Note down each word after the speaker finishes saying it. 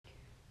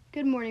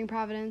Good morning,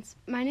 Providence.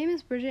 My name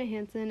is Bridget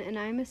Hanson, and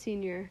I am a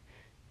senior.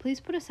 Please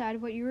put aside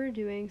what you are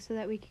doing so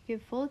that we can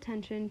give full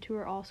attention to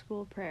our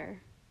all-school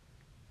prayer.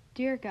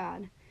 Dear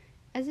God,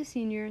 as a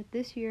senior,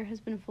 this year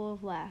has been full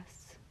of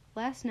lasts.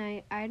 Last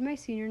night, I had my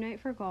senior night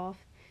for golf,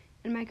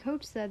 and my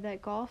coach said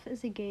that golf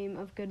is a game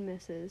of good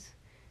misses.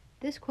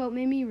 This quote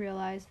made me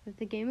realize that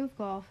the game of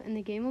golf and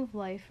the game of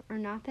life are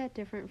not that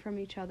different from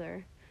each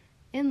other.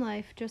 In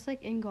life, just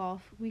like in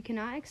golf, we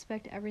cannot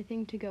expect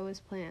everything to go as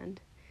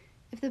planned.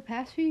 If the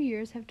past few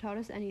years have taught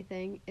us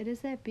anything, it is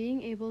that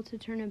being able to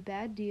turn a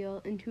bad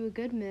deal into a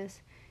good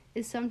miss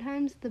is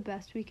sometimes the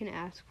best we can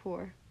ask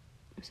for.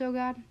 So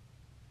God,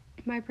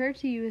 my prayer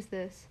to you is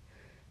this: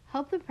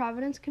 help the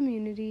Providence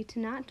community to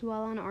not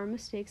dwell on our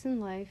mistakes in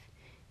life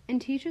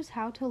and teach us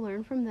how to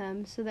learn from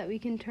them so that we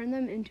can turn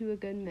them into a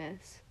good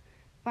miss.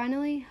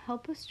 Finally,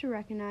 help us to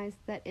recognize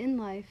that in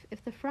life,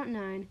 if the front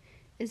nine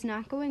is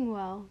not going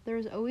well, there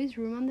is always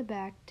room on the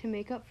back to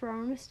make up for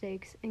our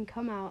mistakes and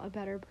come out a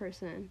better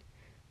person.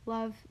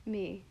 Love,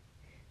 me.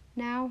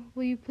 Now,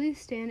 will you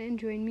please stand and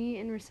join me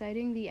in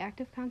reciting the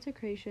act of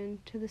consecration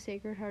to the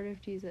Sacred Heart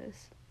of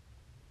Jesus?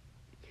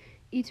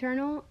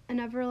 Eternal and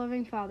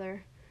ever-loving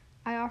Father,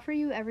 I offer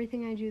you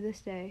everything I do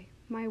this day,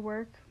 my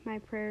work, my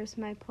prayers,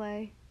 my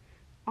play,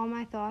 all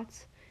my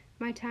thoughts,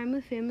 my time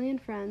with family and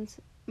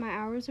friends, my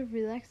hours of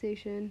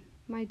relaxation,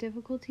 my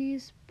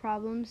difficulties,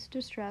 problems,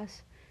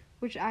 distress,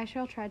 which I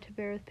shall try to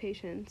bear with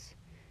patience.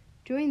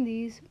 Join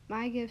these,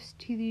 my gifts,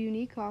 to the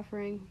unique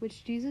offering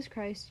which Jesus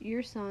Christ,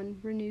 your Son,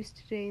 renews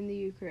today in the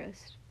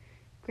Eucharist.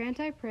 Grant,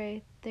 I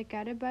pray, that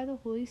guided by the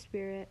Holy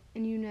Spirit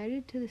and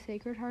united to the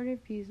Sacred Heart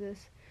of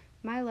Jesus,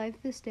 my life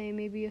this day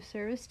may be of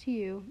service to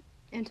you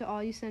and to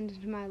all you send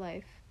into my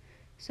life,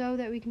 so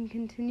that we can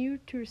continue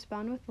to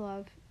respond with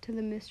love to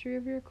the mystery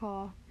of your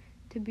call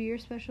to be your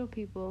special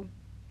people.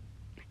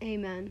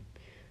 Amen.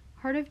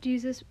 Heart of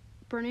Jesus,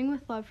 burning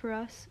with love for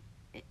us,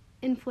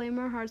 inflame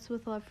our hearts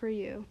with love for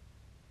you.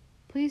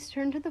 Please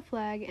turn to the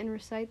flag and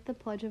recite the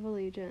Pledge of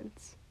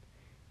Allegiance.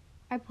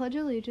 I pledge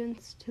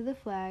allegiance to the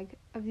flag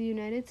of the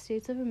United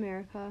States of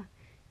America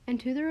and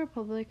to the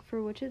republic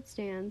for which it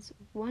stands,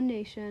 one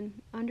nation,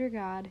 under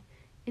God,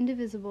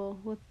 indivisible,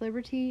 with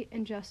liberty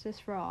and justice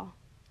for all.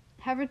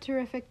 Have a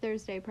terrific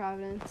Thursday,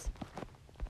 Providence.